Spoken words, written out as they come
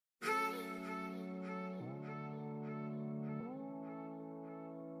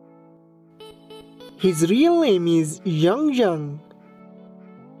His real name is Yang Zhang.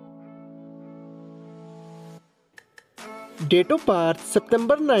 Date of birth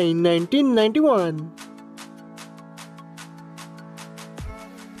September 9, 1991.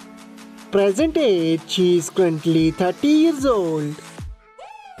 Present age, she is currently 30 years old.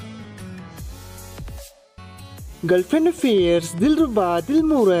 Girlfriend affairs, Dilruba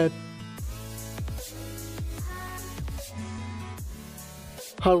Dilmurat.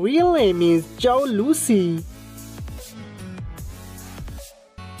 Her real name is Chow Lucy.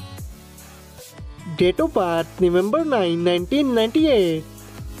 Date of birth November 9, 1998.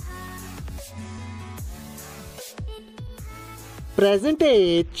 Present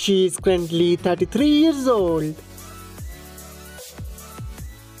age, she is currently 33 years old.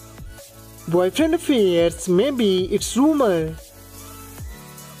 Boyfriend affairs, maybe it's rumor.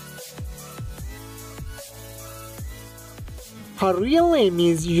 Her real name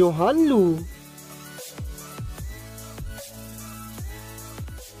is Johan Lu.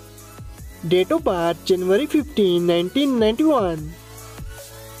 Date of birth January 15, 1991.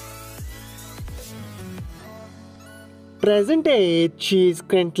 Present age, she is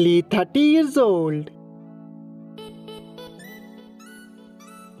currently 30 years old.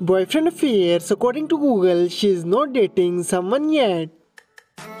 Boyfriend affairs, according to Google, she is not dating someone yet.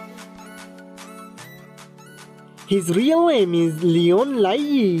 His real name is Leon Lai.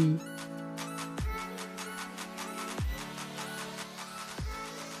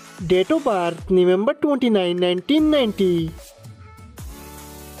 Date of birth November 29, 1990.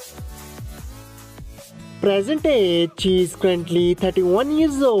 Present age, she is currently 31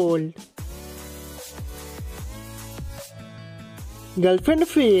 years old. Girlfriend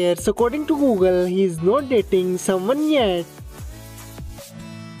affairs, according to Google, he is not dating someone yet.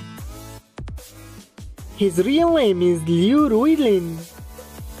 His real name is Liu Ruilin.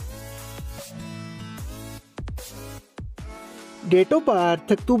 Date of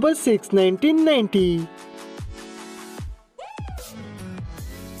birth October 6, 1990.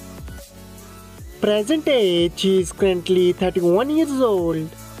 Present age, she is currently 31 years old.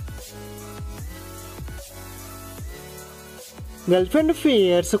 Girlfriend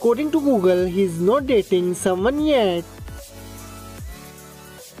affairs, according to Google, he is not dating someone yet.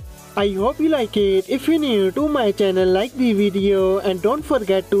 I hope you like it. If you're new to my channel, like the video and don't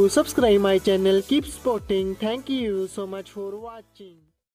forget to subscribe my channel. Keep supporting. Thank you so much for watching.